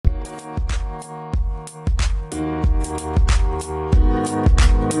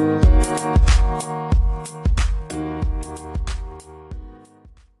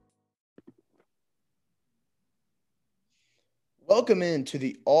Welcome into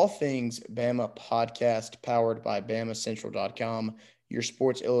the All Things Bama podcast powered by BamaCentral.com, your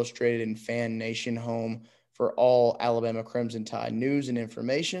Sports Illustrated and Fan Nation home for all Alabama Crimson Tide news and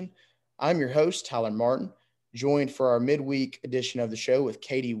information. I'm your host, Tyler Martin, joined for our midweek edition of the show with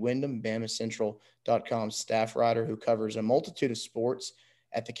Katie Wyndham, BamaCentral.com staff writer who covers a multitude of sports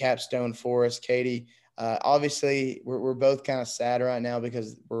at the Capstone Forest. Katie, obviously, we're both kind of sad right now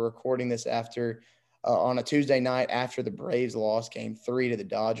because we're recording this after on a Tuesday night after the Braves lost Game 3 to the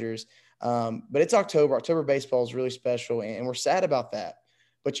Dodgers. But it's October. October baseball is really special, and we're sad about that.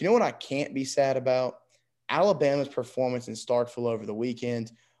 But you know what I can't be sad about? Alabama's performance in Starkville over the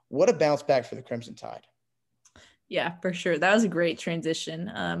weekend. What a bounce back for the Crimson Tide. Yeah, for sure. That was a great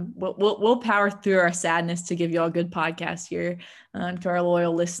transition. We'll power through our sadness to give you all a good podcast here to our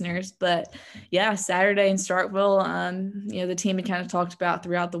loyal listeners. But yeah, Saturday in Starkville, the team had kind of talked about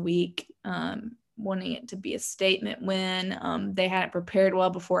throughout the week, wanting it to be a statement win. They hadn't prepared well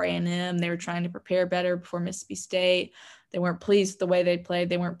before A&M. They were trying to prepare better before Mississippi State. They weren't pleased with the way they played.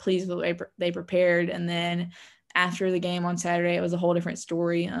 They weren't pleased with the way they prepared. And then after the game on Saturday, it was a whole different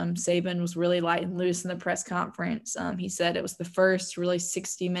story. Saban was really light and loose in the press conference. He said it was the first really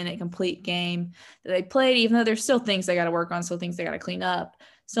 60-minute complete game that they played, even though there's still things they got to work on, still things they got to clean up,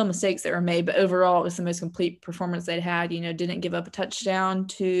 still mistakes that were made. But overall, it was the most complete performance they'd had. Didn't give up a touchdown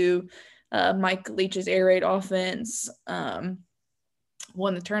to Mike Leach's air raid offense,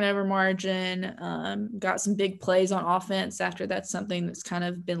 won the turnover margin, got some big plays on offense after that's something that's kind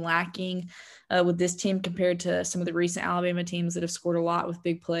of been lacking with this team compared to some of the recent Alabama teams that have scored a lot with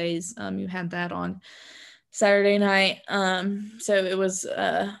big plays. You had that on Saturday night. So it was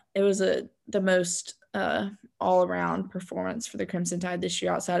the most all-around performance for the Crimson Tide this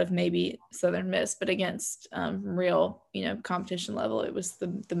year outside of maybe Southern Miss, but against real, competition level, it was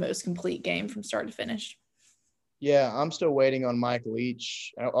the most complete game from start to finish. Yeah, I'm still waiting on Mike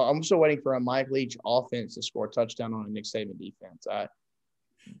Leach. I'm still waiting for a Mike Leach offense to score a touchdown on a Nick Saban defense.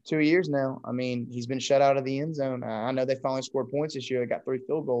 2 years now. I mean, he's been shut out of the end zone. I know they finally scored points this year. They got 3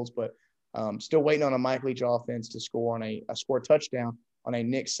 field goals, but still waiting on a Mike Leach offense to score on a touchdown on a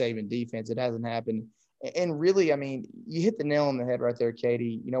Nick Saban defense. It hasn't happened. And really, I mean, you hit the nail on the head right there,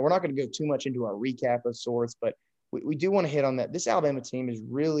 Katie. We're not going to go too much into a recap of sorts, but we do want to hit on that. This Alabama team is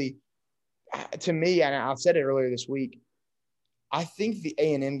really, to me, and I said it earlier this week, I think the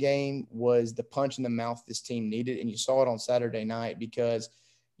A&M game was the punch in the mouth this team needed, and you saw it on Saturday night because,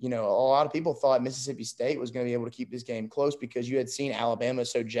 a lot of people thought Mississippi State was going to be able to keep this game close because you had seen Alabama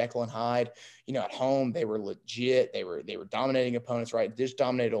so Jekyll and Hyde. At home they were legit. They were dominating opponents, right? Just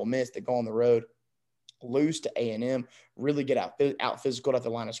dominated Ole Miss. They go on the road, lose to A&M, really get out physical at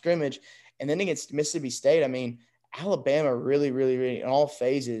the line of scrimmage. And then against Mississippi State, I mean, Alabama really, really, really in all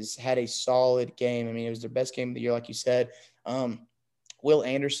phases had a solid game. I mean, it was their best game of the year, like you said. Will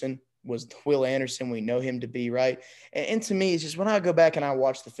Anderson was the Will Anderson we know him to be, right? And to me, it's just when I go back and I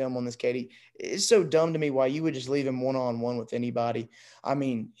watch the film on this, Katie, it's so dumb to me why you would just leave him one-on-one with anybody. I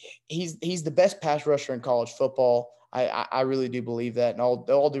mean, he's the best pass rusher in college football. I really do believe that. And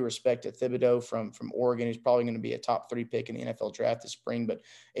all due respect to Thibodeau from Oregon, who's probably going to be a top 3 pick in the NFL draft this spring. But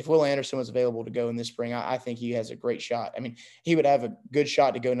if Will Anderson was available to go in this spring, I think he has a great shot. I mean, he would have a good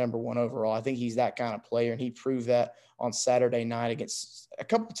shot to go number 1 overall. I think he's that kind of player, and he proved that on Saturday night against a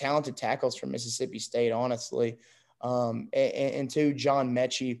couple of talented tackles from Mississippi State, honestly. And two, John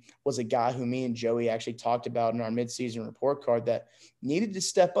Mechie was a guy who me and Joey actually talked about in our midseason report card that needed to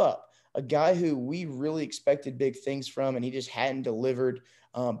step up. A guy who we really expected big things from, and he just hadn't delivered.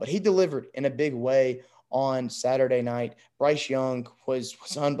 But he delivered in a big way on Saturday night. Bryce Young was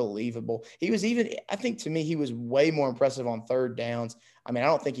unbelievable. He was I think to me, he was way more impressive on third downs. I mean, I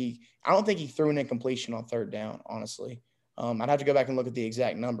don't think he threw an incompletion on third down, honestly. I'd have to go back and look at the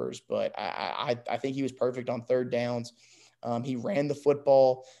exact numbers, but I think he was perfect on third downs. He ran the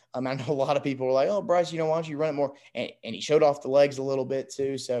football. I know a lot of people were like, oh, Bryce, why don't you run it more? And he showed off the legs a little bit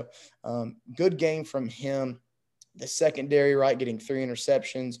too. So good game from him. The secondary, right, getting 3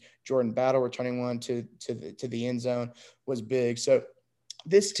 interceptions. Jordan Battle returning one to the end zone was big. So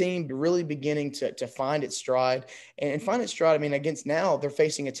this team really beginning to find its stride and find its stride. I mean, against now they're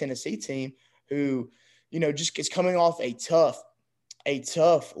facing a Tennessee team who, just is coming off a tough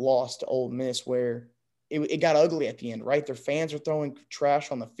loss to Ole Miss where it got ugly at the end, right? Their fans are throwing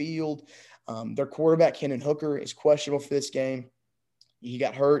trash on the field. Their quarterback, Hendon Hooker, is questionable for this game. He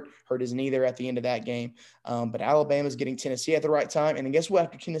got hurt his knee there at the end of that game. But Alabama's getting Tennessee at the right time. And then guess what?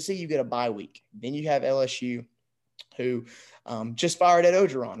 After Tennessee, you get a bye week. Then you have LSU, who just fired Ed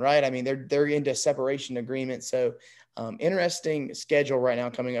Ogeron, right? I mean, they're into separation agreement. So interesting schedule right now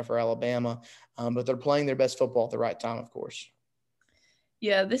coming up for Alabama. But they're playing their best football at the right time, of course.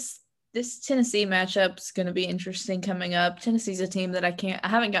 Yeah, this Tennessee matchup is going to be interesting coming up. Tennessee's a team that I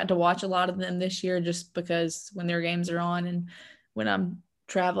haven't gotten to watch a lot of them this year just because when their games are on and when I'm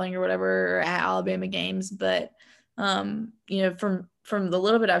traveling or whatever, or at Alabama games. But from the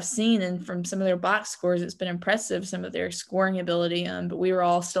little bit I've seen and from some of their box scores, it's been impressive, some of their scoring ability. But we were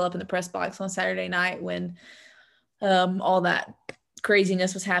all still up in the press box on Saturday night when all that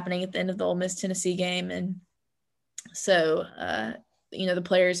craziness was happening at the end of the Ole Miss Tennessee game. And so, the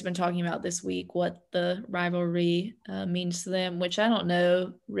players have been talking about this week what the rivalry means to them, which I don't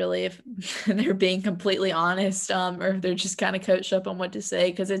know really if they're being completely honest or if they're just kind of coached up on what to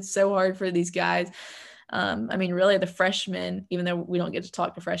say, because it's so hard for these guys. Really the freshmen, even though we don't get to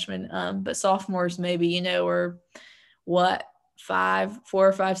talk to freshmen, but sophomores maybe, or what, 4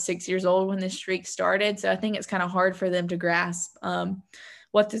 or 5, 6 years old when this streak started. So I think it's kind of hard for them to grasp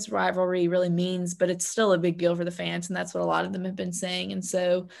what this rivalry really means, but it's still a big deal for the fans. And that's what a lot of them have been saying. And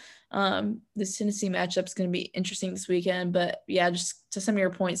so this Tennessee matchup is going to be interesting this weekend. But yeah, just to some of your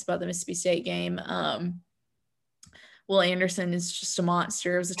points about the Mississippi State game, Will Anderson is just a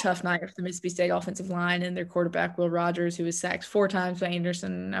monster. It was a tough night for the Mississippi State offensive line and their quarterback, Will Rogers, who was sacked 4 times by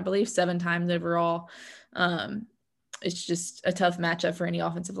Anderson, I believe 7 times overall. It's just a tough matchup for any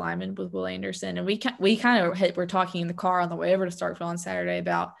offensive lineman with Will Anderson. And we kind of were talking in the car on the way over to Starkville on Saturday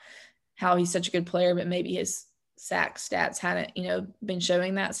about how he's such a good player, but maybe his sack stats haven't, been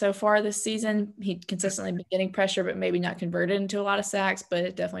showing that so far this season. He consistently been getting pressure, but maybe not converted into a lot of sacks, but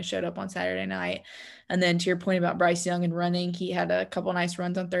it definitely showed up on Saturday night. And then to your point about Bryce Young and running, he had a couple nice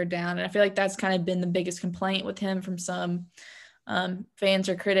runs on 3rd down. And I feel like that's kind of been the biggest complaint with him from some fans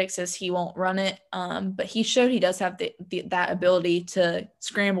or critics, is he won't run it. But he showed he does have that ability to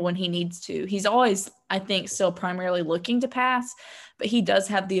scramble when he needs to. He's always, I think, still primarily looking to pass, but he does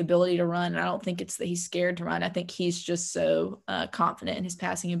have the ability to run. And I don't think it's that he's scared to run. I think he's just so confident in his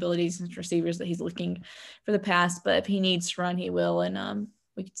passing abilities and receivers that he's looking for the pass. But if he needs to run, he will. And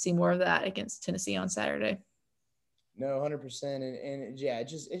we could see more of that against Tennessee on Saturday. No, 100%. And yeah, it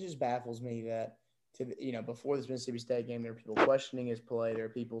just baffles me that before this Mississippi State game, there are people questioning his play. There are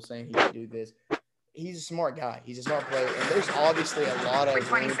people saying he should do this. He's a smart guy. He's a smart player. And there's obviously a lot of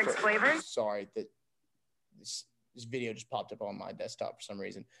 26 flavors. Sorry, that this video just popped up on my desktop for some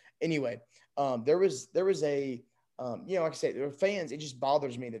reason. Anyway, there was a like I said, there were fans. It just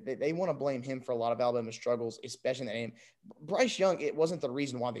bothers me that they want to blame him for a lot of Alabama struggles, especially in that game. Bryce Young, it wasn't the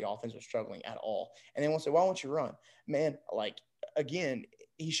reason why the offense was struggling at all. And they want to say, why won't you run? Man, again,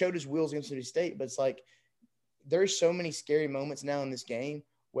 he showed his wheels against Mississippi State, but it's like there's so many scary moments now in this game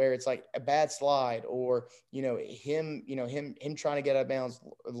where it's like a bad slide or, him trying to get out of bounds,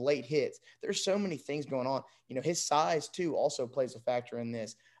 late hits. There's so many things going on. His size too also plays a factor in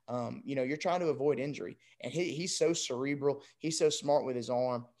this. You're trying to avoid injury, and he's so cerebral. He's so smart with his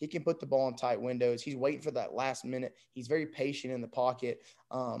arm. He can put the ball in tight windows. He's waiting for that last minute. He's very patient in the pocket.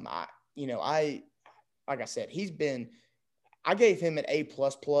 Like I said, I gave him an A++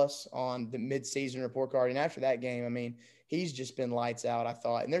 on the midseason report card. And after that game, he's just been lights out, I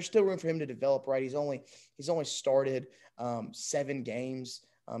thought. And there's still room for him to develop, right? He's only started 7 games.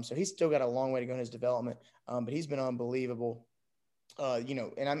 So he's still got a long way to go in his development. But he's been unbelievable.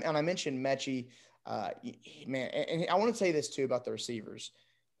 And I mentioned Mechie, man, and I want to say this too about the receivers.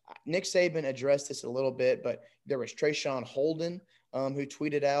 Nick Saban addressed this a little bit, but there was Trayshawn Holden, who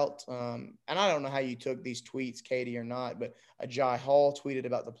tweeted out, and I don't know how you took these tweets, Katie, or not, but Ajay Hall tweeted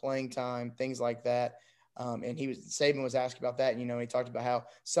about the playing time, things like that. And Saban was asked about that. And, he talked about how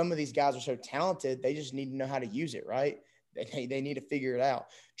some of these guys are so talented, they just need to know how to use it, right? They need to figure it out.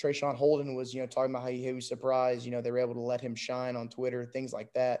 Trayshawn Holden was, talking about how he was surprised, they were able to let him shine on Twitter, things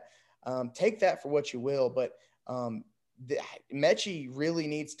like that. Take that for what you will, but Mechie really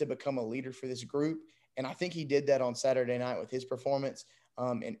needs to become a leader for this group. And I think he did that on Saturday night with his performance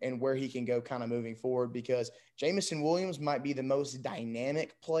and where he can go kind of moving forward, because Jamison Williams might be the most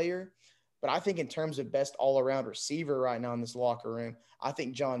dynamic player, but I think in terms of best all-around receiver right now in this locker room, I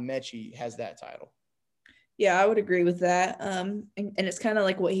think John Mechie has that title. Yeah, I would agree with that. And it's kind of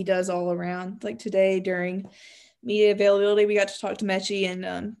like what he does all around. Like today during media availability, we got to talk to Mechie,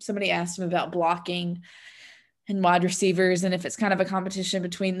 and somebody asked him about blocking and wide receivers and if it's kind of a competition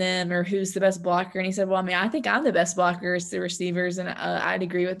between them or who's the best blocker. And he said, well, I think I'm the best blocker as the receivers. And I'd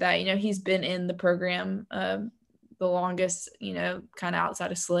agree with that. He's been in the program the longest, kind of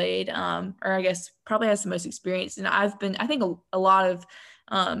outside of Slade, or I guess probably has the most experience. And I think a lot of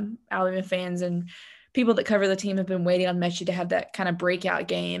Alabama fans and people that cover the team have been waiting on Mechie to have that kind of breakout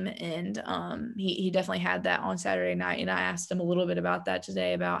game. And he definitely had that on Saturday night. And I asked him a little bit about that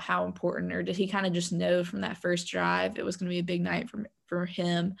today, about how important, or did he kind of just know from that first drive it was going to be a big night for for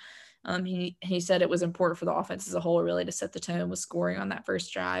him. He said it was important for the offense as a whole, really, to set the tone with scoring on that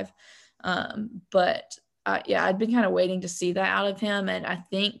first drive. But I'd been kind of waiting to see that out of him. And I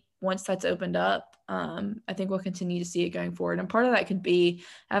think once that's opened up, I think we'll continue to see it going forward. And part of that could be,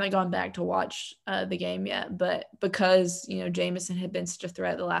 I haven't gone back to watch the game yet, but because, Jamison had been such a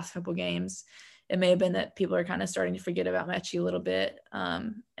threat the last couple games, it may have been that people are kind of starting to forget about Mechie a little bit,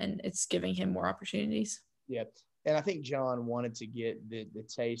 and it's giving him more opportunities. Yep. And I think John wanted to get the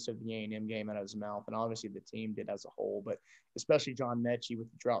taste of the A&M game out of his mouth, and obviously the team did as a whole, but especially John Mechie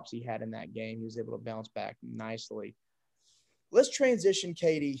with the drops he had in that game, he was able to bounce back nicely. Let's transition,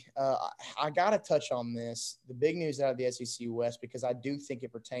 Katie. I got to touch on this. The big news out of the SEC West, because I do think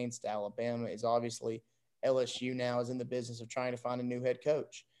it pertains to Alabama, is obviously LSU now is in the business of trying to find a new head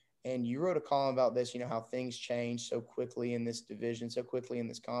coach. And you wrote a column about this, how things change so quickly in this division, so quickly in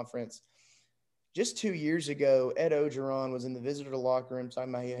this conference. Just 2 years ago, Ed Ogeron was in the visitor locker room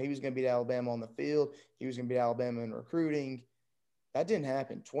talking about he was going to beat Alabama on the field. He was going to beat Alabama in recruiting. That didn't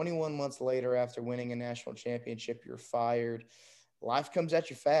happen. 21 months later, after winning a national championship, you're fired. Life comes at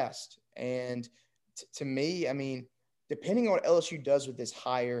you fast. And to me, I mean, depending on what LSU does with this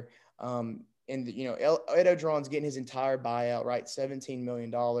hire, Ed Ogeron's getting his entire buyout, right? $17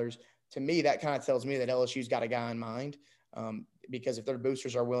 million. To me, that kind of tells me that LSU's got a guy in mind. Because if their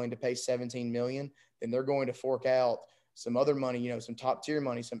boosters are willing to pay $17 million, then they're going to fork out some other money, some top tier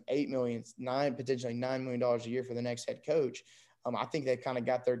money, some $8 million, potentially $9 million a year for the next head coach. I think they kind of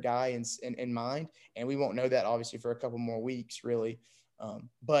got their guy in mind, and we won't know that obviously for a couple more weeks, really.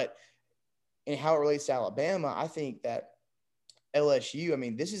 But in how it relates to Alabama, I think that LSU, I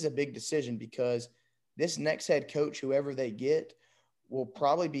mean, this is a big decision because this next head coach, whoever they get, will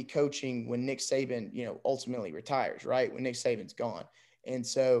probably be coaching when Nick Saban, ultimately retires, right? When Nick Saban's gone. And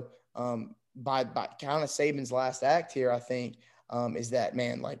so by kind of Saban's last act here, I think is that,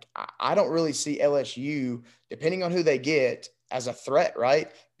 man, like I don't really see LSU, depending on who they get, as a threat, right?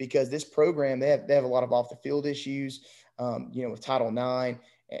 Because this program, they have a lot of off the field issues, with Title IX,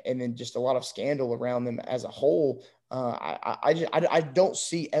 and then just a lot of scandal around them as a whole. I don't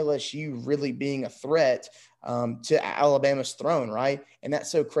see LSU really being a threat to Alabama's throne, right? And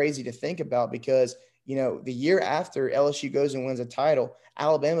that's so crazy to think about because, the year after LSU goes and wins a title,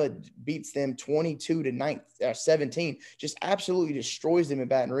 Alabama beats them 22-17, just absolutely destroys them in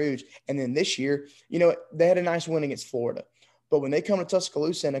Baton Rouge. And then this year, they had a nice win against Florida. But when they come to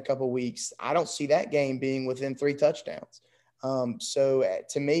Tuscaloosa in a couple of weeks, I don't see that game being within 3 touchdowns. So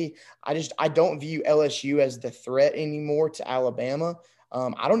to me, I don't view LSU as the threat anymore to Alabama.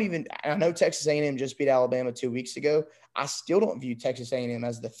 I know Texas A&M just beat Alabama 2 weeks ago. I still don't view Texas A&M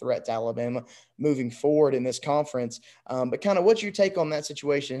as the threat to Alabama moving forward in this conference. But kind of what's your take on that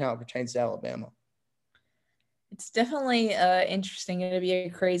situation and how it pertains to Alabama? It's definitely interesting. It'll be a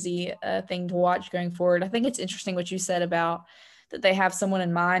crazy thing to watch going forward. I think it's interesting what you said about that they have someone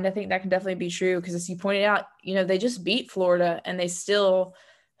in mind. I think that can definitely be true because as you pointed out, they just beat Florida and they still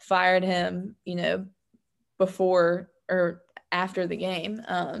fired him, before or after the game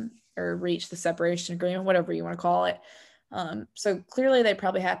or reached the separation agreement, whatever you want to call it. So clearly they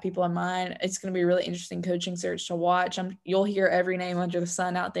probably have people in mind. It's going to be a really interesting coaching search to watch. You'll hear every name under the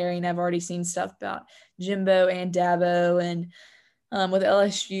sun out there. And I've already seen stuff about Jimbo and Dabo and with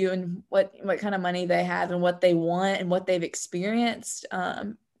LSU and what kind of money they have and what they want and what they've experienced.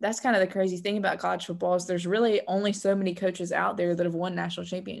 That's kind of the crazy thing about college football is there's really only so many coaches out there that have won national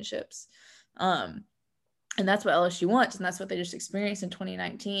championships. And that's what LSU wants. And that's what they just experienced in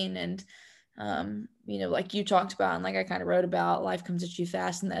 2019. And, like you talked about, and like I kind of wrote about, life comes at you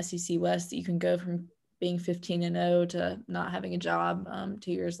fast in the SEC West that you can go from being 15-0 to not having a job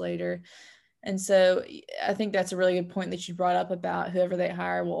 2 years later. And so I think that's a really good point that you brought up about whoever they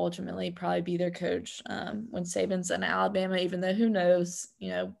hire will ultimately probably be their coach when Saban's in Alabama, even though who knows,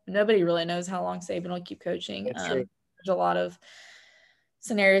 nobody really knows how long Saban will keep coaching. There's a lot of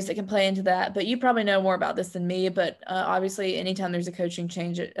scenarios that can play into that, but you probably know more about this than me, but obviously anytime there's a coaching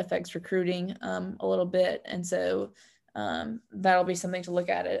change, it affects recruiting a little bit. And so that'll be something to look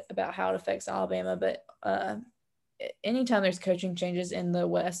at it about how it affects Alabama. But anytime there's coaching changes in the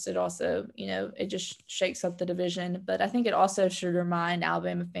West, it also, it just shakes up the division. But I think it also should remind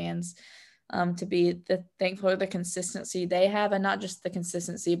Alabama fans to be thankful for the consistency they have, and not just the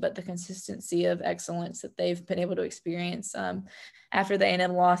consistency, but the consistency of excellence that they've been able to experience. After the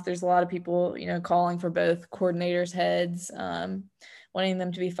A&M loss, there's a lot of people, calling for both coordinators' heads, wanting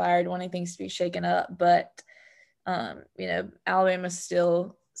them to be fired, wanting things to be shaken up. But, Alabama's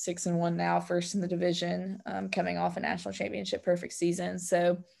still 6-1 now, first in the division, coming off a national championship perfect season.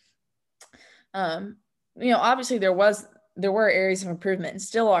 So, obviously there was there were areas of improvement and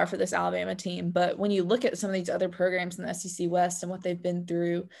still are for this Alabama team. But when you look at some of these other programs in the SEC West and what they've been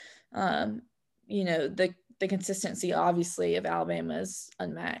through, the consistency obviously of Alabama is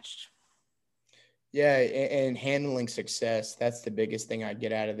unmatched. Yeah, and handling success, that's the biggest thing I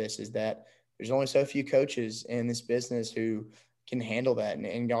get out of this, is that there's only so few coaches in this business who can handle that.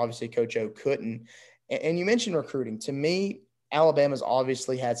 And obviously Coach O couldn't. And you mentioned recruiting. To me, Alabama's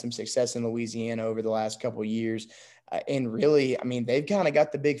obviously had some success in Louisiana over the last couple of years. And really, I mean, they've kind of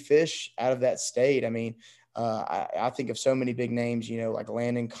got the big fish out of that state. I mean, I think of so many big names, like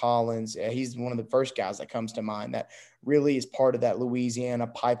Landon Collins. He's one of the first guys that comes to mind that really is part of that Louisiana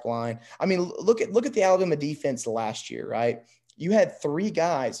pipeline. I mean, look at the Alabama defense last year, right? You had 3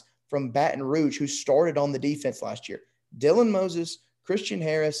 guys from Baton Rouge who started on the defense last year: Dylan Moses, Christian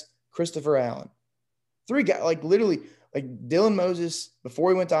Harris, Christopher Allen. 3 guys, like literally, like Dylan Moses before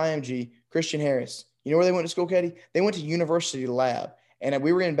he went to IMG, Christian Harris. You know where they went to school, Katie? They went to University Lab. And when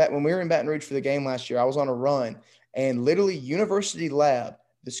we were in Baton Rouge for the game last year, I was on a run, and literally University Lab,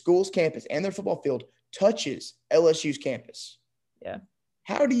 the school's campus and their football field, touches LSU's campus. Yeah.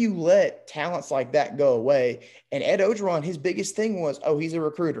 How do you let talents like that go away? And Ed Ogeron, his biggest thing was, he's a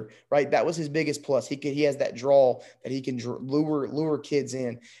recruiter, right? That was his biggest plus. He has that draw that he can lure kids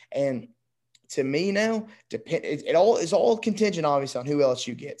in. And to me now, it all is all contingent, obviously, on who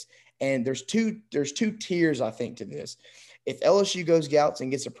LSU gets. And there's two tiers, I think, to this. If LSU goes Gouts and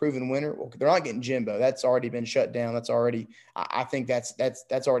gets a proven winner, well, they're not getting Jimbo. That's already been shut down. That's already, I think that's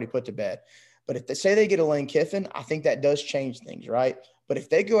already put to bed. But if they say they get a Lane Kiffin, I think that does change things, right? But if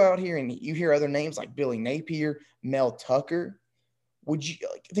they go out here and you hear other names like Billy Napier, Mel Tucker, would you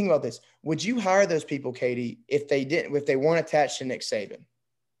think about this? Would you hire those people, Katie, if they weren't attached to Nick Saban?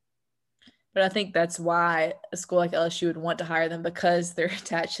 But I think that's why a school like LSU would want to hire them, because they're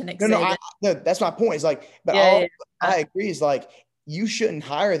attached to Nick Saban. No, that's my point. It's like, but I agree. Is like, you shouldn't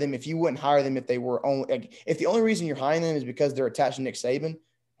hire them if you wouldn't hire them if they were only, like, if the only reason you're hiring them is because they're attached to Nick Saban,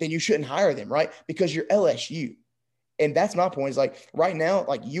 then you shouldn't hire them, right? Because you're LSU. And that's my point. Is like, right now,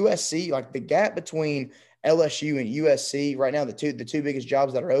 like USC, like the gap between LSU and USC right now, the two biggest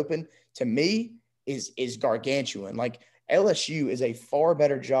jobs that are open, to me, is gargantuan. Like, LSU is a far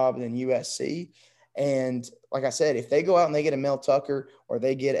better job than USC. And like I said, if they go out and they get a Mel Tucker or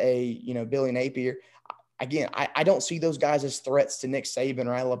they get a, Billy Napier, again, I don't see those guys as threats to Nick Saban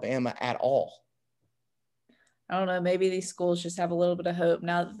or Alabama at all. I don't know. Maybe these schools just have a little bit of hope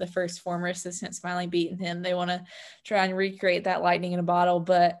now that the first former assistant's finally beaten him. They want to try and recreate that lightning in a bottle.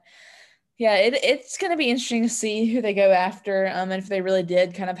 But yeah, it's going to be interesting to see who they go after. And if they really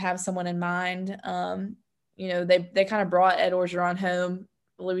did kind of have someone in mind. They kind of brought Ed Orgeron home,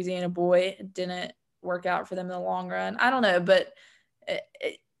 Louisiana boy. It didn't work out for them in the long run. I don't know, but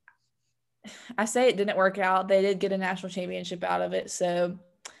I say it didn't work out. They did get a national championship out of it. So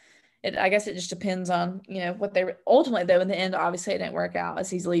I guess it just depends on, what they ultimately, though, in the end, obviously it didn't work out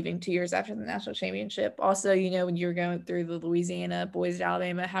as he's leaving 2 years after the national championship. Also, when you were going through the Louisiana boys at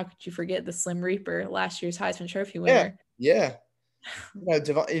Alabama, how could you forget the Slim Reaper, last year's Heisman Trophy winner? Yeah.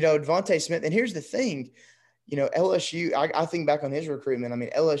 Devontae Smith. And here's the thing, LSU, I think back on his recruitment. I mean,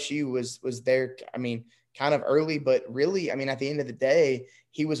 LSU was there, I mean, kind of early, but really, I mean, at the end of the day,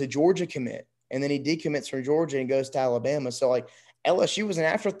 he was a Georgia commit, and then he decommits from Georgia and goes to Alabama. So like, LSU was an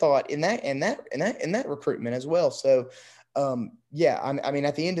afterthought in that recruitment as well. So I mean,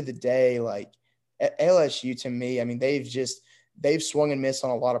 at the end of the day, like, LSU, to me, I mean, they've swung and missed on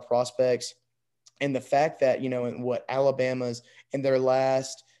a lot of prospects. And the fact that, in what Alabama's in their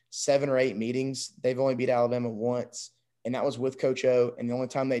last 7 or 8 meetings, they've only beat Alabama once, and that was with Coach O. And the only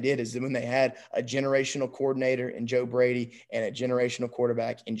time they did is when they had a generational coordinator in Joe Brady and a generational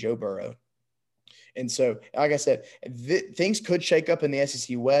quarterback in Joe Burrow. And so, like I said, things could shake up in the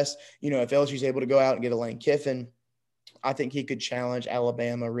SEC West. If LSU is able to go out and get a Lane Kiffin, I think he could challenge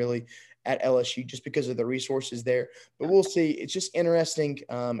Alabama really at LSU just because of the resources there. But we'll see. It's just interesting,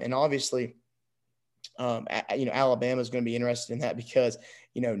 and obviously, Alabama is going to be interested in that because,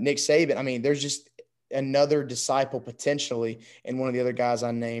 Nick Saban, I mean, there's just another disciple potentially, and one of the other guys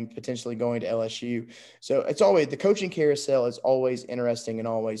I named potentially going to LSU. So it's always, the coaching carousel is always interesting and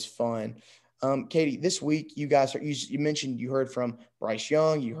always fun. Katie, this week you guys you mentioned you heard from Bryce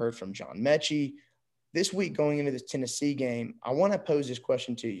Young, you heard from John Mechie. This week going into this Tennessee game, I want to pose this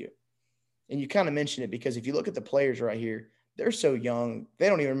question to you. And you kind of mentioned it because if you look at the players right here, they're so young. They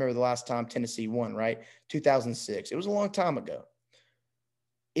don't even remember the last time Tennessee won, right? 2006. It was a long time ago.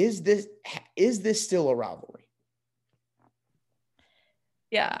 Is this still a rivalry?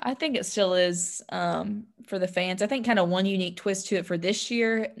 Yeah, I think it still is for the fans. I think kind of one unique twist to it for this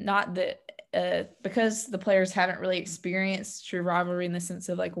year, not that because the players haven't really experienced true rivalry in the sense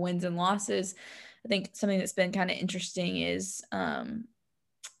of like wins and losses. I think something that's been kind of interesting is,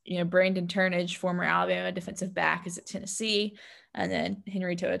 Brandon Turnage, former Alabama defensive back, is at Tennessee. And then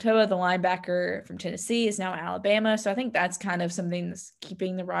Henry To'oTo'o, the linebacker from Tennessee, is now at Alabama. So I think that's kind of something that's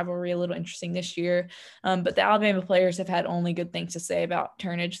keeping the rivalry a little interesting this year. But the Alabama players have had only good things to say about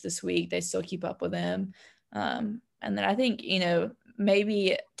Turnage this week. They still keep up with him. And then I think,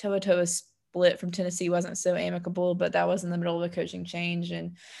 maybe To'oTo'o's split from Tennessee wasn't so amicable, but that was in the middle of a coaching change.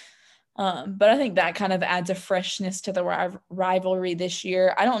 And but I think that kind of adds a freshness to the rivalry this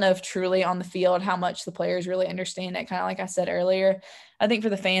year. I don't know if truly on the field how much the players really understand it. Kind of like I said earlier, I think for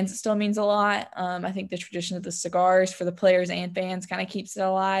the fans it still means a lot. I think the tradition of the cigars for the players and fans kind of keeps it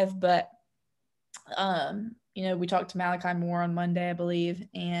alive. But we talked to Malachi Moore on Monday, I believe,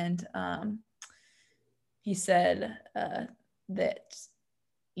 and he said that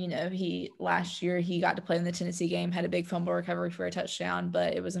he last year he got to play in the Tennessee game, had a big fumble recovery for a touchdown,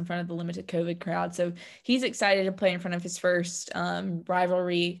 but it was in front of the limited COVID crowd. So he's excited to play in front of his first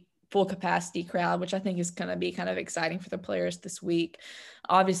rivalry full capacity crowd, which I think is going to be kind of exciting for the players this week.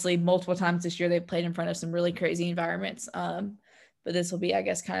 Obviously, multiple times this year they've played in front of some really crazy environments. But this will be, I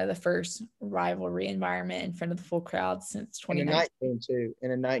guess, kind of the first rivalry environment in front of the full crowd since 2019. In a night game, too. In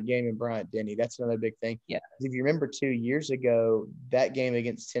a night game in Bryant-Denny. That's another big thing. Yeah. If you remember 2 years ago, that game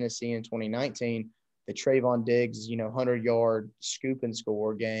against Tennessee in 2019, the Trayvon Diggs, 100-yard scoop and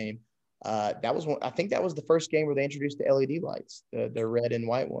score game, that was one. I think that was the first game where they introduced the LED lights, the red and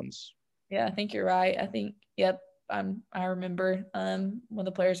white ones. Yeah, I think you're right. I think, yep. I remember when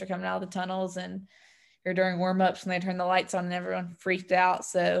the players are coming out of the tunnels and or during warm-ups when they turned the lights on and everyone freaked out.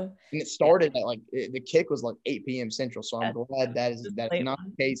 So and it started at the kick was like 8 p.m. Central. So I'm glad that's not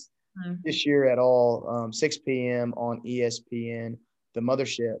the case this year at all. 6 p.m. on ESPN, the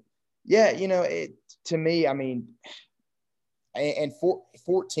mothership. Yeah, to me, I mean, and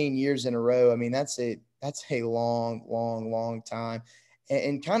 14 years in a row, I mean, that's a long, long, long time.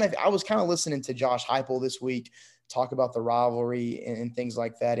 And I was kind of listening to Josh Heupel this week talk about the rivalry and things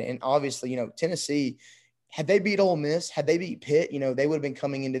like that. And obviously, Tennessee, had they beat Ole Miss, had they beat Pitt, they would have been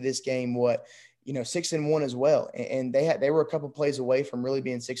coming into this game 6-1 as well. And they were a couple plays away from really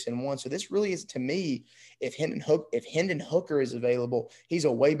being 6-1. So this really is, to me, if Hendon Hooker is available, he's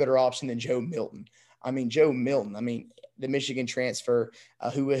a way better option than Joe Milton. The Michigan transfer,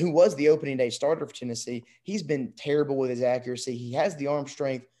 who was the opening day starter for Tennessee, he's been terrible with his accuracy. He has the arm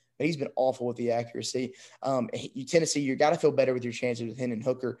strength, but he's been awful with the accuracy. Tennessee, you got to feel better with your chances with Hendon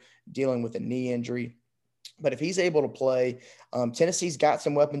Hooker dealing with a knee injury. But if he's able to play, Tennessee's got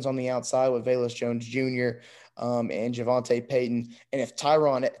some weapons on the outside with Velus Jones Jr. And Javonte Payton. And if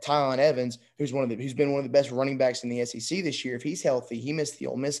Tyron Evans, who's been one of the best running backs in the SEC this year, if he's healthy, he missed the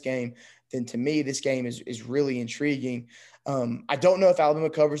Ole Miss game, then to me, this game is really intriguing. I don't know if Alabama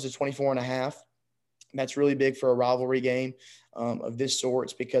covers the 24.5. That's really big for a rivalry game of this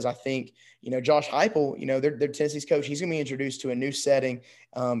sort, because I think, Josh Heupel, they're Tennessee's coach. He's going to be introduced to a new setting,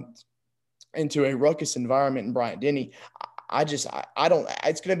 into a ruckus environment in Bryant-Denny. I don't –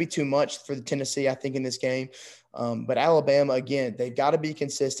 it's going to be too much for the Tennessee, I think, in this game. But Alabama, again, they've got to be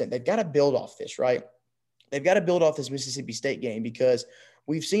consistent. They've got to build off this, right? They've got to build off this Mississippi State game, because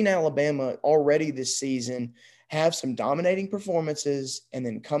we've seen Alabama already this season have some dominating performances and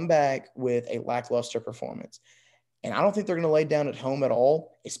then come back with a lackluster performance. And I don't think they're going to lay down at home at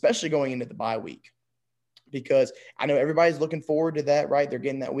all, especially going into the bye week, because I know everybody's looking forward to that, right? They're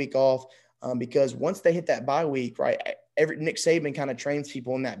getting that week off. Because once they hit that bye week, right, Nick Saban kind of trains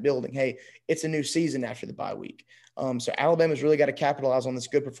people in that building. Hey, it's a new season after the bye week. So Alabama's really got to capitalize on this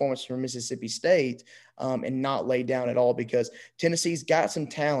good performance from Mississippi State and not lay down at all, because Tennessee's got some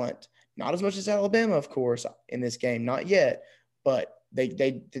talent, not as much as Alabama, of course, in this game, not yet, but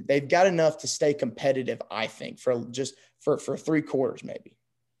they've got enough to stay competitive, I think, for 3 quarters maybe.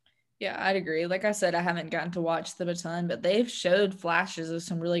 Yeah, I'd agree. Like I said, I haven't gotten to watch them a ton, but they've showed flashes of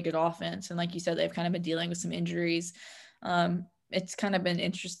some really good offense. And like you said, they've kind of been dealing with some injuries. It's kind of been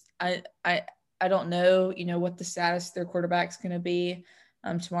interesting. I don't know, what the status of their quarterback's going to be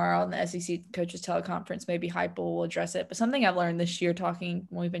tomorrow on the SEC coaches teleconference. Maybe Heupel will address it. But something I've learned this year when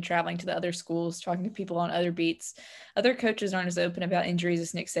we've been traveling to the other schools, talking to people on other beats, other coaches aren't as open about injuries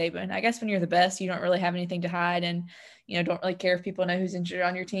as Nick Saban. I guess when you're the best, you don't really have anything to hide and, don't really care if people know who's injured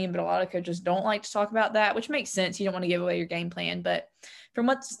on your team. But a lot of coaches don't like to talk about that, which makes sense. You don't want to give away your game plan. But from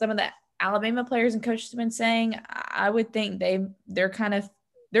what some of the Alabama players and coaches have been saying, I would think they're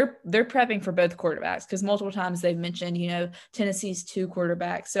prepping for both quarterbacks, because multiple times they've mentioned, Tennessee's 2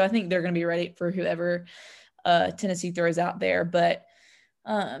 quarterbacks. So I think they're going to be ready for whoever Tennessee throws out there. But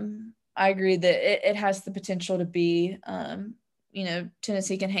I agree that it has the potential to be,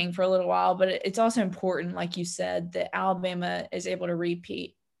 Tennessee can hang for a little while, but it's also important, like you said, that Alabama is able to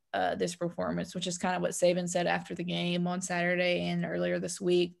repeat this performance, which is kind of what Saban said after the game on Saturday and earlier this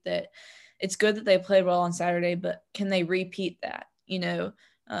week, that it's good that they played well on Saturday, but can they repeat that?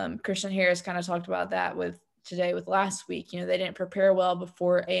 Christian Harris kind of talked about that with last week. They didn't prepare well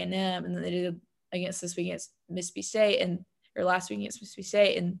before A&M, and then they did against this week against Mississippi State or last week against Mississippi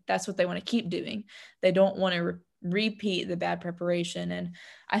State, and that's what they want to keep doing. They don't want to repeat the bad preparation. And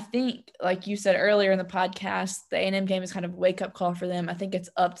I think, like you said earlier in the podcast, the A&M game is kind of a wake-up call for them. I think it's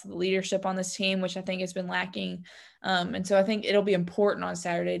up to the leadership on this team, which I think has been lacking. And so I think it'll be important on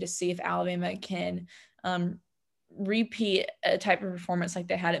Saturday to see if Alabama can repeat a type of performance like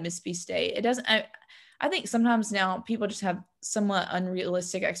they had at Mississippi State. It doesn't. I think sometimes now people just have somewhat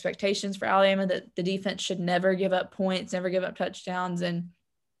unrealistic expectations for Alabama, that the defense should never give up points, never give up touchdowns. And,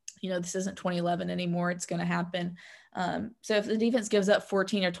 this isn't 2011 anymore. It's going to happen. So if the defense gives up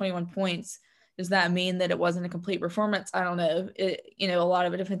 14 or 21 points, does that mean that it wasn't a complete performance? I don't know. A lot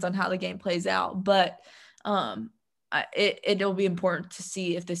of it depends on how the game plays out. But it'll be important to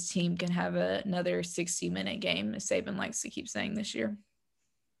see if this team can have another 60-minute game, as Saban likes to keep saying this year.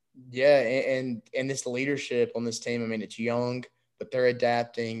 Yeah, and this leadership on this team, I mean, it's young, but they're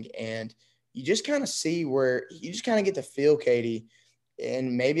adapting, and you just kind of see where you just kind of get the feel, Katie,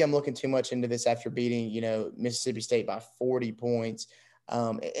 and maybe I'm looking too much into this after beating, Mississippi State by 40 points.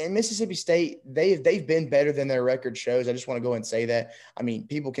 And Mississippi State, they've been better than their record shows. I just want to go and say that. I mean,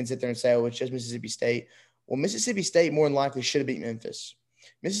 people can sit there and say, oh, it's just Mississippi State. Well, Mississippi State more than likely should have beat Memphis.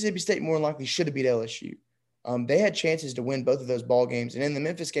 Mississippi State more than likely should have beat LSU. They had chances to win both of those ball games. And in the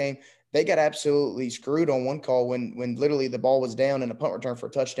Memphis game, they got absolutely screwed on one call when literally the ball was down and a punt return for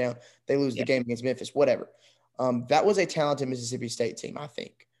a touchdown. They lose the game against Memphis, whatever. That was a talented Mississippi State team, I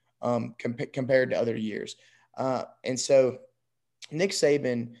think, compared to other years. And so Nick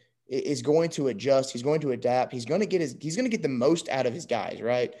Saban is going to adjust. He's going to adapt. He's going to get the most out of his guys,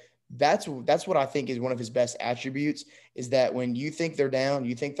 right? That's what I think is one of his best attributes, is that when you think they're down,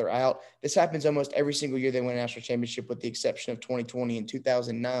 you think they're out. This happens almost every single year they win a national championship, with the exception of 2020 and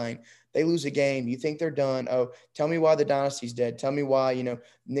 2009. They lose a game. You think they're done. Oh, tell me why the dynasty's dead. Tell me why,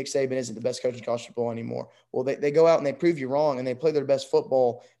 Nick Saban isn't the best coach in college football anymore. Well, they go out and they prove you wrong, and they play their best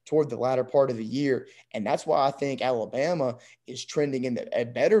football toward the latter part of the year. And that's why I think Alabama is trending in a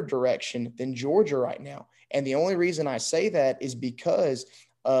better direction than Georgia right now. And the only reason I say that is because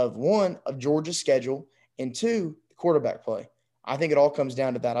of, one, of Georgia's schedule, and two, the quarterback play. I think it all comes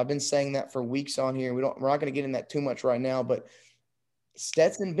down to that. I've been saying that for weeks on here. We're not going to get in that too much right now, but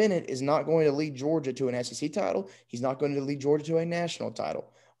Stetson Bennett is not going to lead Georgia to an SEC title. He's not going to lead Georgia to a national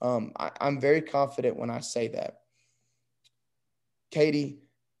title. I'm very confident when I say that. Katie,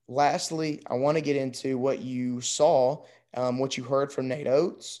 lastly, I want to get into what you saw, what you heard from Nate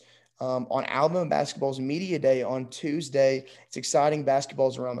Oates on Alabama basketball's media day on Tuesday. It's exciting.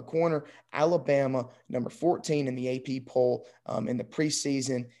 Basketball's around the corner. Alabama, number 14 in the AP poll in the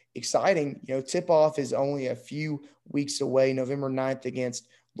preseason. Exciting. Tip-off is only a few weeks away, November 9th against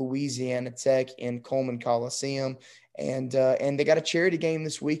Louisiana Tech in Coleman Coliseum. And they got a charity game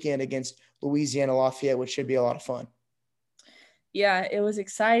this weekend against Louisiana Lafayette, which should be a lot of fun. Yeah, it was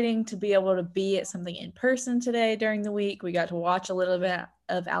exciting to be able to be at something in person today during the week. We got to watch a little bit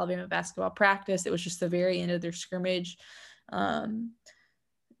of Alabama basketball practice. It was just the very end of their scrimmage.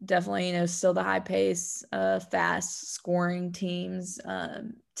 Definitely, still the high pace, fast scoring teams.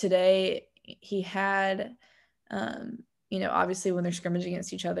 Today he had, obviously when they're scrimmaging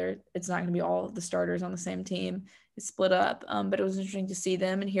against each other, it's not going to be all the starters on the same team. It's split up, but it was interesting to see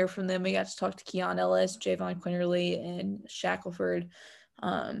them and hear from them. We got to talk to Keon Ellis, Javon Quinterly, and Shackelford.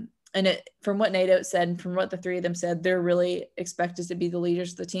 From what Nate Oates said and from what the three of them said, they're really expected to be the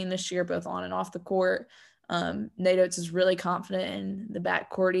leaders of the team this year, both on and off the court. Nate Oates is really confident in the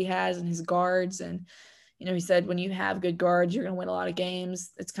backcourt he has and his guards. And, he said when you have good guards, you're going to win a lot of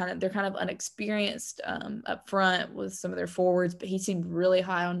games. They're kind of unexperienced up front with some of their forwards, but he seemed really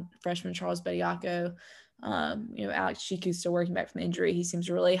high on freshman Charles Bediako. Alex Chiku's still working back from the injury. He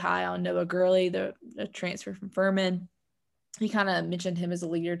seems really high on Noah Gurley, the transfer from Furman. He kind of mentioned him as a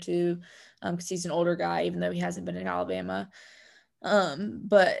leader too, because he's an older guy, even though he hasn't been in Alabama.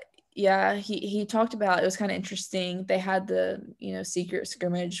 But yeah, he talked about, it was kind of interesting. They had the, secret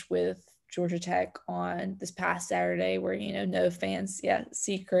scrimmage with Georgia Tech on this past Saturday where, no fans,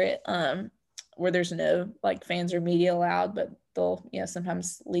 secret, where there's no fans or media allowed, but they'll,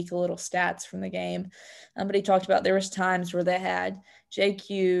 sometimes leak a little stats from the game. But he talked about there was times where they had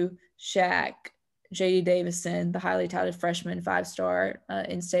JQ, Shaq, J.D. Davison, the highly touted freshman 5-star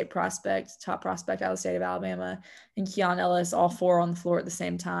in-state prospect, top prospect out of the state of Alabama, and Keon Ellis, all four on the floor at the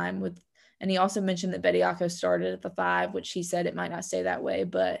same time. And he also mentioned that Bediako started at the 5, which he said it might not stay that way,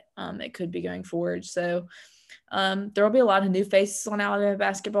 but it could be going forward. So there will be a lot of new faces on Alabama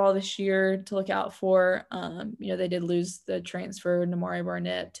basketball this year to look out for. They did lose the transfer Namari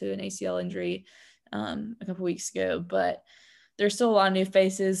Barnett to an ACL injury a couple weeks ago, but there's still a lot of new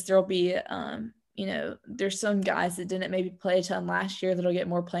faces. There'll be, there's some guys that didn't maybe play a ton last year that'll get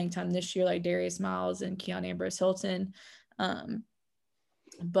more playing time this year, like Darius Miles and Keon Ambrose Hilton.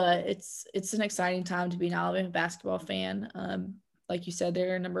 But it's an exciting time to be an Alabama basketball fan. Like you said,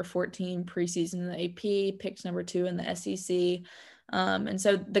 they're number 14 preseason in the AP, picked number 2 in the SEC. And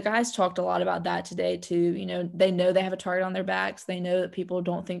so the guys talked a lot about that today too. They know they have a target on their backs. They know that people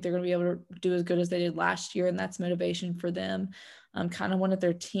don't think they're going to be able to do as good as they did last year, and that's motivation for them. Kind of one of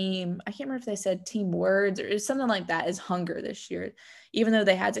their team, I can't remember if they said team words or something like that, is hunger this year. Even though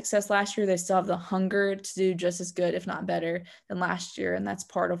they had success last year, they still have the hunger to do just as good, if not better, than last year. And that's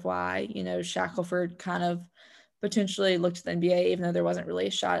part of why, Shackelford kind of potentially looked at the NBA, even though there wasn't really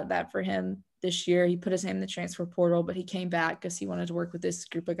a shot at that for him this year. He put his name in the transfer portal, but he came back because he wanted to work with this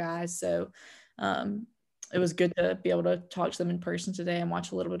group of guys. So it was good to be able to talk to them in person today and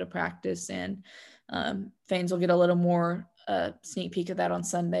watch a little bit of practice. And fans will get a little more sneak peek of that on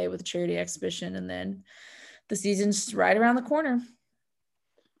Sunday with the charity exhibition. And then the season's right around the corner.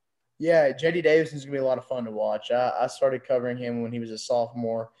 Yeah, J.D. Davison's going to be a lot of fun to watch. I started covering him when he was a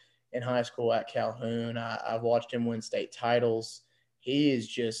sophomore in high school at Calhoun. I've watched him win state titles. He's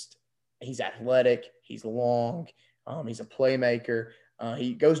athletic. He's long. He's a playmaker.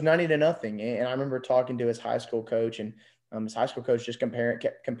 He goes 90-0. And I remember talking to his high school coach, and his high school coach just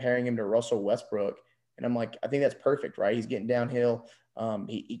kept comparing him to Russell Westbrook. And I'm like, I think that's perfect, right? He's getting downhill.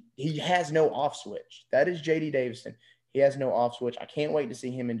 He has no off switch. That is J.D. Davison. He has no off switch. I can't wait to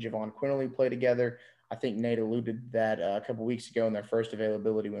see him and Javon Quinley play together. I think Nate alluded to that a couple weeks ago in their first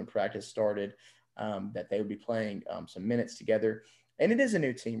availability when practice started, that they would be playing some minutes together. And it is a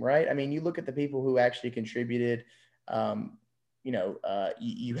new team, right? I mean, you look at the people who actually contributed.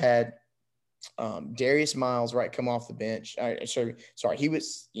 You had Darius Miles, right, come off the bench. Sorry, he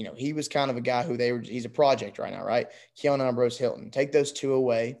was kind of a guy he's a project right now, right? Keon Ambrose Hilton. Take those two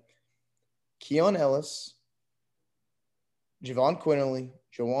away. Keon Ellis, Javon Quinley,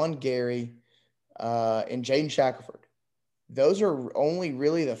 Jawan Gary, and Jaden Shackelford. Those are only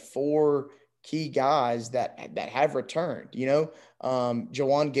really the 4 key guys that have returned.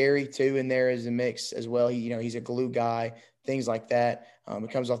 Jawan Gary too in there is a mix as well. He's a glue guy, things like that. He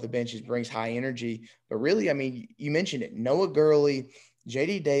comes off the bench, he brings high energy. But really, I mean, you mentioned it: Noah Gurley,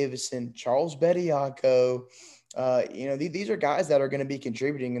 J.D. Davison, Charles Bediako. These are guys that are going to be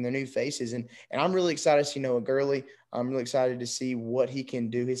contributing in their new faces, and I'm really excited to see Noah Gurley. I'm really excited to see what he can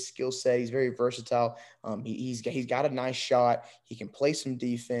do. His skill set, he's very versatile. He's got a nice shot. He can play some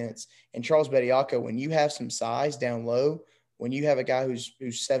defense. And Charles Bediako, when you have some size down low, when you have a guy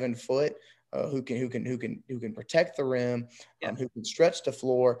who's 7 foot, who can protect the rim, who can stretch the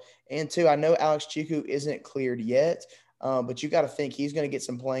floor, and two, I know Alex Chiku isn't cleared yet. But you got to think he's going to get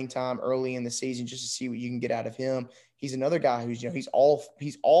some playing time early in the season just to see what you can get out of him. He's another guy who's, he's all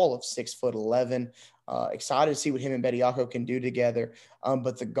of 6'11". Excited to see what him and Bediako can do together.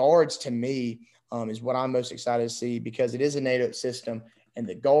 But the guards, to me, is what I'm most excited to see, because it is a NATO system, and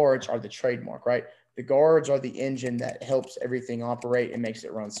the guards are the trademark, right? The guards are the engine that helps everything operate and makes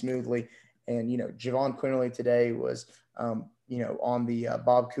it run smoothly. And, Javon Quinley today was, on the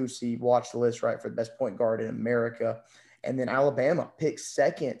Bob Cousy watch list, right, for the best point guard in America. And then Alabama picked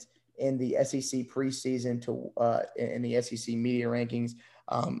second in the SEC preseason in the SEC media rankings.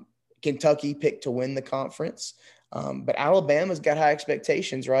 Kentucky picked to win the conference. But Alabama's got high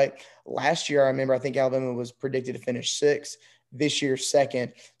expectations, right? Last year, I think Alabama was predicted to finish 6th. This year,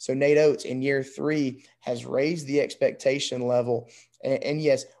 2nd. So Nate Oates in year 3 has raised the expectation level. And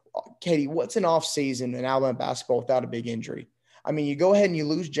yes, Katie, what's an off season in Alabama basketball without a big injury? I mean, you go ahead and you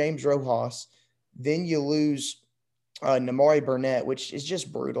lose James Rojas, then you lose Namari Burnett, which is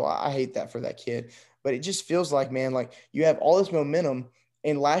just brutal. I hate that for that kid. But it just feels like, man, like you have all this momentum.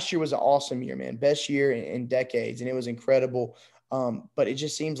 And last year was an awesome year, man. Best year in decades. And it was incredible. But it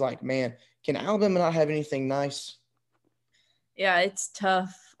just seems like, man, can Alabama not have anything nice? Yeah, it's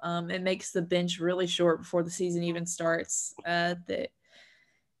tough. It makes the bench really short before the season even starts. That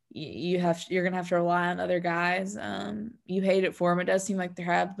you're gonna have to rely on other guys. You hate it for them. It does seem like there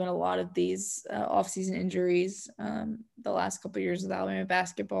have been a lot of these off-season injuries the last couple of years of Alabama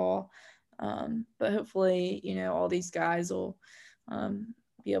basketball. But hopefully, all these guys will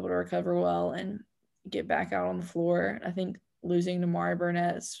be able to recover well. And get back out on the floor. I think losing to Mari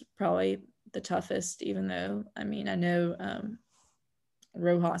Burnett is probably the toughest, even though, I mean, I know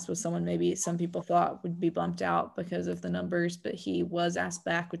Rojas was someone maybe some people thought would be bumped out because of the numbers, but he was asked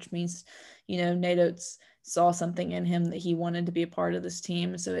back, which means, Nate Oates saw something in him that he wanted to be a part of this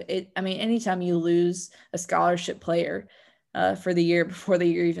team. So anytime you lose a scholarship player for the year before the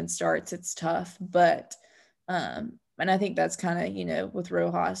year even starts, it's tough. But, and I think that's kind of, with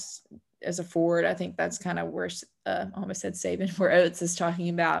Rojas as a forward, I think that's kind of where, I almost said Saban, where Oates is talking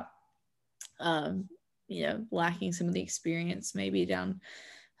about, lacking some of the experience maybe down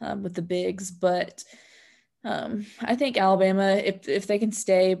with the bigs. But I think Alabama, if they can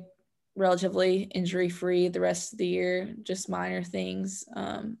stay relatively injury free the rest of the year, just minor things,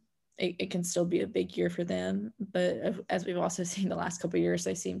 it can still be a big year for them. But as we've also seen the last couple of years,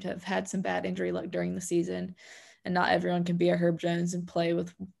 they seem to have had some bad injury luck during the season, and not everyone can be a Herb Jones and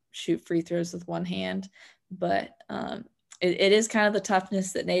shoot free throws with one hand. But it is kind of the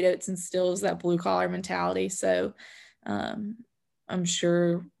toughness that Nate Oates instills, that blue collar mentality. So I'm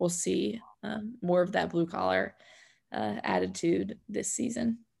sure we'll see more of that blue collar attitude this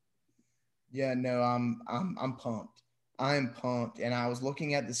season. Yeah, no, I'm pumped. I'm pumped, and I was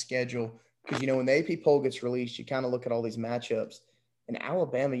looking at the schedule because when the AP poll gets released, you kind of look at all these matchups. In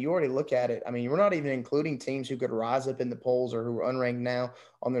Alabama, you already look at it. I mean, we're not even including teams who could rise up in the polls or who are unranked now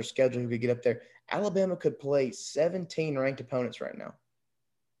on their schedule who could get up there. Alabama could play 17 ranked opponents right now.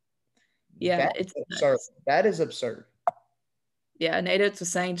 Yeah, it's absurd. That is absurd. Yeah, Nate Oates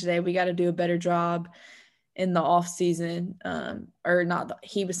was saying today we got to do a better job in the off season, or not.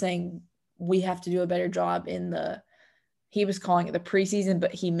 He was saying we have to do a better job he was calling it the preseason,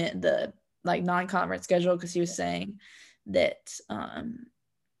 but he meant the non-conference schedule, because he was saying that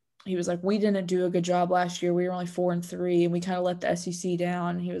he was like, we didn't do a good job last year. We were only 4-3 and we kind of let the SEC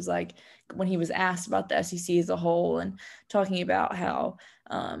down. He was like, when he was asked about the SEC as a whole and talking about how,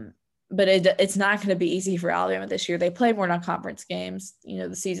 but it's not going to be easy for Alabama this year. They played more non-conference games.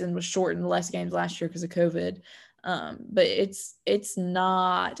 The season was shortened, less games last year because of COVID. But it's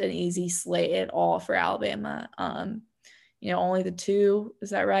not an easy slate at all for Alabama. Only the 2, is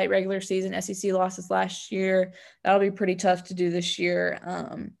that right, regular season SEC losses last year. That'll be pretty tough to do this year.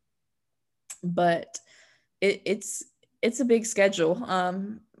 But it's a big schedule.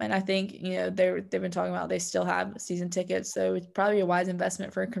 And I think, they've been talking about they still have season tickets. So it's probably a wise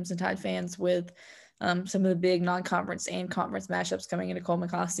investment for Crimson Tide fans with some of the big non-conference and conference matchups coming into Coleman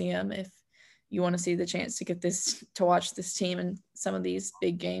Coliseum. If you want to see the chance to watch this team in some of these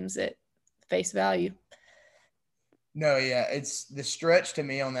big games at face value. No, yeah, it's the stretch to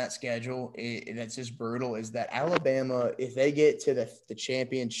me on that schedule. That's just brutal. Is that Alabama, if they get to the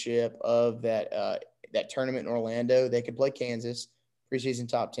championship of that tournament in Orlando, they could play Kansas, preseason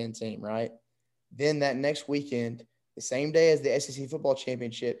top 10 team, right? Then that next weekend, the same day as the SEC football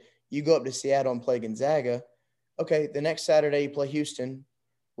championship, you go up to Seattle and play Gonzaga. Okay, the next Saturday you play Houston.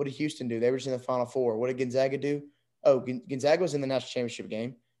 What did Houston do? They were just in the Final Four. What did Gonzaga do? Oh, Gonzaga was in the national championship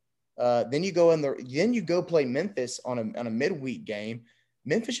game. Then you go play Memphis on a midweek game.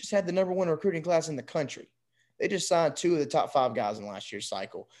 Memphis just had the number 1 recruiting class in the country. They just signed 2 of the top 5 guys in last year's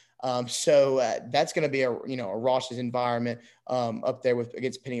cycle. So that's going to be a Ross's environment up there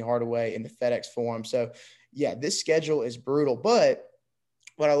against Penny Hardaway in the FedEx Forum. So yeah, this schedule is brutal. But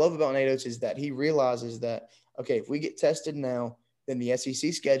what I love about Nate Oates is that he realizes that, okay, if we get tested now, then the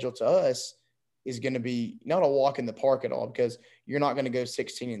SEC schedule to us is going to be not a walk in the park at all, because you're not going to go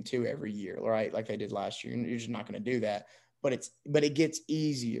 16-2 every year, right? Like they did last year. You're just not going to do that. But it gets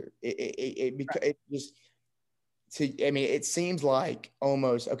easier. It seems like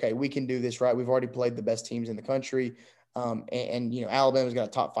almost, okay, we can do this, right? We've already played the best teams in the country. Alabama's got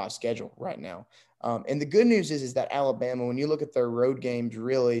a top 5 schedule right now. And the good news is that Alabama, when you look at their road games,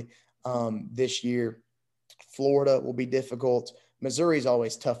 really this year, Florida will be difficult. Missouri is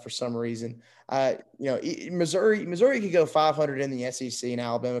always tough for some reason. Missouri could go 500 in the SEC, and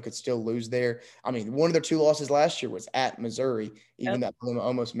Alabama could still lose there. I mean, one of their 2 losses last year was at Missouri, even though Alabama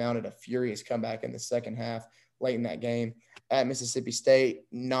almost mounted a furious comeback in the second half late in that game. At Mississippi State,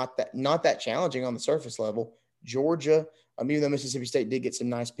 not that challenging on the surface level. Georgia, even though Mississippi State did get some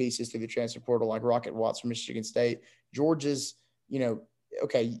nice pieces through the transfer portal, like Rocket Watts from Michigan State, Georgia's,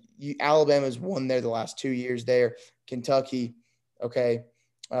 okay, Alabama's won there the last 2 years there. Kentucky, okay.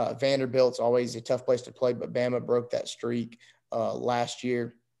 Vanderbilt's always a tough place to play, but Bama broke that streak last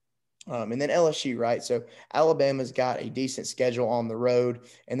year. And then LSU, right? So Alabama's got a decent schedule on the road,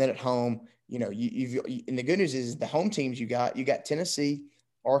 and then at home, and the good news is the home teams you got Tennessee,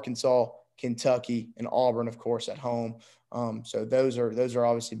 Arkansas, Kentucky, and Auburn, of course, at home. So those are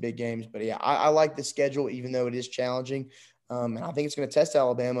obviously big games. But yeah, I like the schedule, even though it is challenging. And I think it's going to test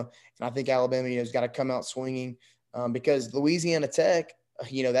Alabama. And I think Alabama, has got to come out swinging because Louisiana Tech,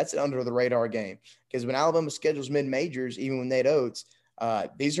 that's an under the radar game. Because when Alabama schedules mid majors, even with Nate Oates,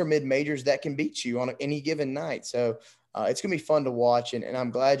 these are mid majors that can beat you on any given night. So it's going to be fun to watch. And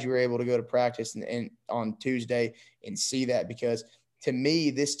I'm glad you were able to go to practice and on Tuesday and see that, because to me,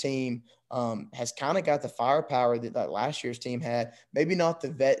 this team has kind of got the firepower that last year's team had. Maybe not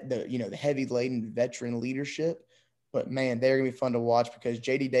the heavy laden veteran leadership, but man, they're going to be fun to watch because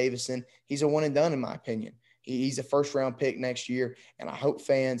J.D. Davison, he's a one and done in my opinion. He's a first-round pick next year, and I hope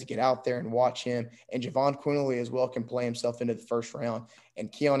fans get out there and watch him. And Javon Quinley as well can play himself into the first round.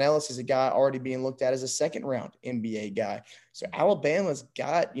 And Keon Ellis is a guy already being looked at as a second-round NBA guy. So Alabama's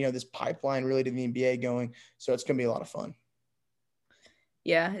got, this pipeline really to the NBA going, so it's going to be a lot of fun.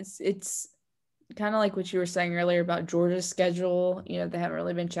 Yeah, it's kind of like what you were saying earlier about Georgia's schedule. They haven't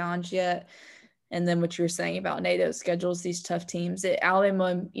really been challenged yet. And then what you were saying about NATO's schedules, these tough teams.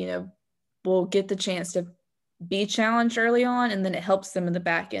 Alabama, will get the chance to be challenged early on, and then it helps them in the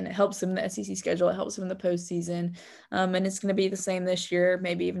back end. It helps them in the SEC schedule. It helps them in the postseason. And it's going to be the same this year,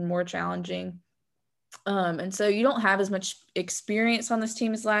 maybe even more challenging. And so you don't have as much experience on this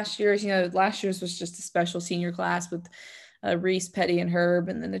team as last year's. Last year's was just a special senior class with Reese, Petty, and Herb,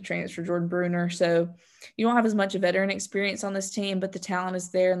 and then the transfer Jordan Bruner. So you don't have as much veteran experience on this team, but the talent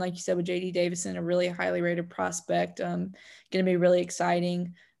is there. And like you said, with J.D. Davison, a really highly rated prospect, going to be really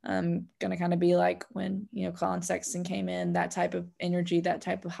exciting. Going to kind of be like when, Colin Sexton came in, that type of energy, that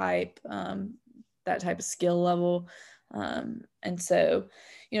type of hype, that type of skill level. And so,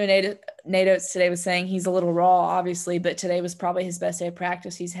 Nate Oates today was saying he's a little raw, obviously, but today was probably his best day of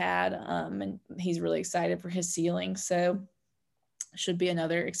practice he's had. And he's really excited for his ceiling. So should be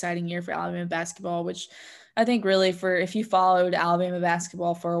another exciting year for Alabama basketball, which I think really if you followed Alabama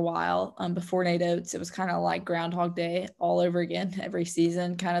basketball for a while, before Nate Oates, it was kind of like Groundhog Day all over again every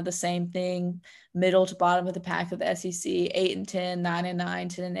season, kind of the same thing, middle to bottom of the pack of the SEC, 8-10, 9-9,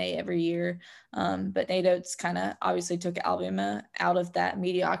 10-8 every year. But Nate Oates kind of obviously took Alabama out of that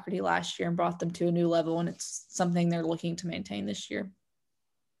mediocrity last year and brought them to a new level, and it's something they're looking to maintain this year.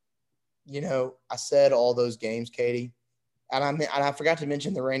 I said all those games, Katie. And I forgot to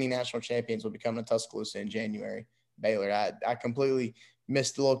mention the reigning national champions will be coming to Tuscaloosa in January. Baylor. I completely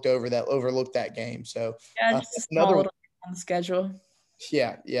overlooked that game. So yeah, just a small little on the schedule.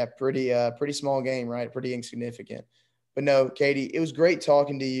 Yeah, pretty small game, right? Pretty insignificant. But no, Katie, it was great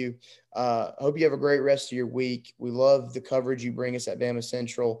talking to you. Hope you have a great rest of your week. We love the coverage you bring us at Bama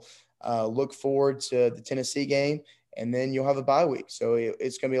Central. Look forward to the Tennessee game, and then you'll have a bye week. So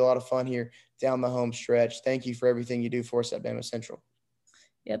it's going to be a lot of fun here down the home stretch. Thank you for everything you do for us at Bama Central.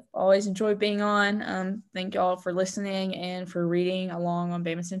 Yep, always enjoy being on. Thank y'all for listening and for reading along on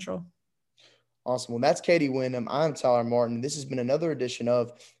Bama Central. Awesome. Well, that's Katie Wyndham. I'm Tyler Martin. This has been another edition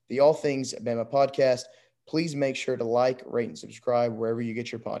of the All Things Bama podcast. Please make sure to like, rate, and subscribe wherever you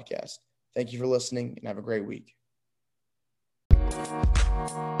get your podcast. Thank you for listening, and have a great week.